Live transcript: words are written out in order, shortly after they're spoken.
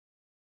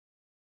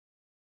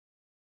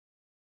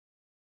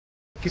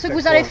Ce que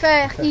vous allez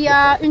faire, il y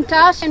a une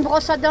tasse, une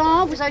brosse à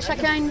dents, vous avez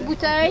chacun une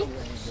bouteille.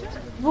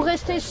 Vous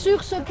restez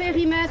sur ce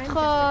périmètre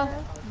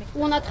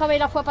où on a travaillé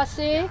la fois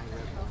passée.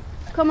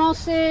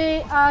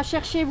 Commencez à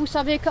chercher, vous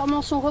savez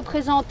comment sont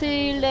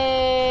représentés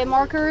les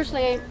markers,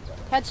 les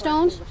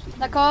headstones,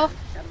 d'accord?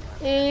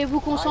 Et vous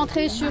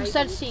concentrez sur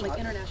celle-ci.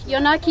 Il y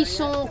en a qui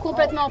sont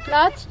complètement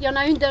plates, il y en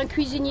a une d'un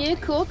cuisinier,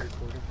 cook,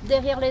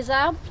 derrière les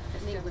arbres.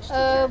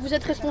 Vous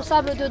êtes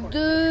responsable de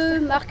 2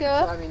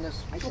 marqueurs,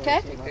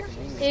 ok?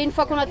 Et une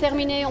fois qu'on a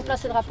terminé, on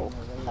place le drapeau.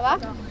 Ça va?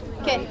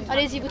 Ok,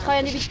 allez-y, vous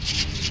travaillez individuellement.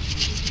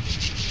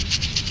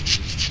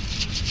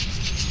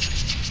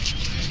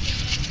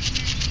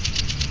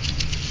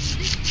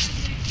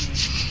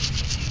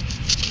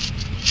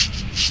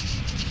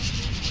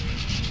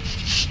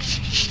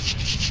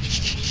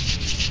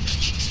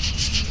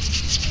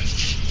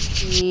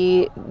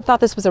 We thought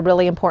this was a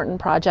really important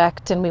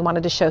project, and we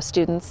wanted to show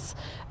students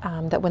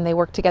that when they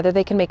work together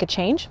they can make a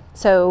change.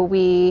 So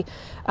we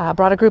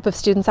brought a group of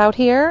students out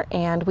here,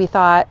 and we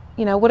thought,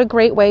 you know, what a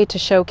great way to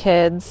show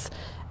kids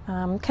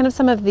kind of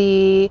some of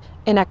the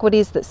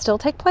inequities that still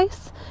take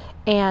place,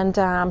 and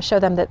show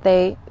them that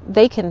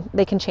they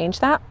can change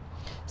that.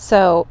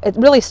 So it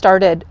really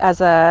started as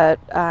a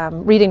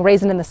reading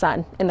Raisin in the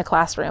Sun in the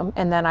classroom,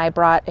 and then I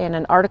brought in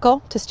an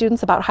article to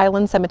students about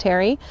Highland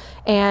Cemetery,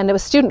 and it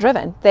was student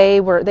driven. They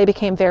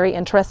became very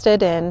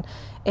interested in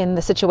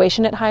the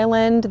situation at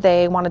Highland.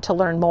 They wanted to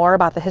learn more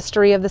about the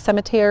history of the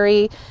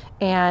cemetery,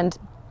 and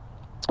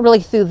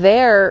really through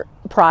their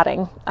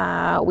prodding,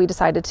 we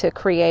decided to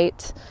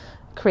create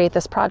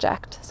this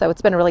project. So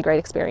it's been a really great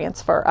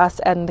experience for us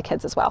and the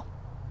kids as well.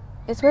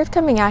 It's worth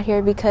coming out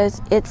here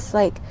because it's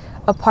like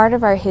a part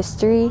of our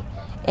history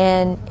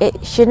and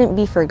it shouldn't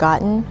be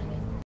forgotten.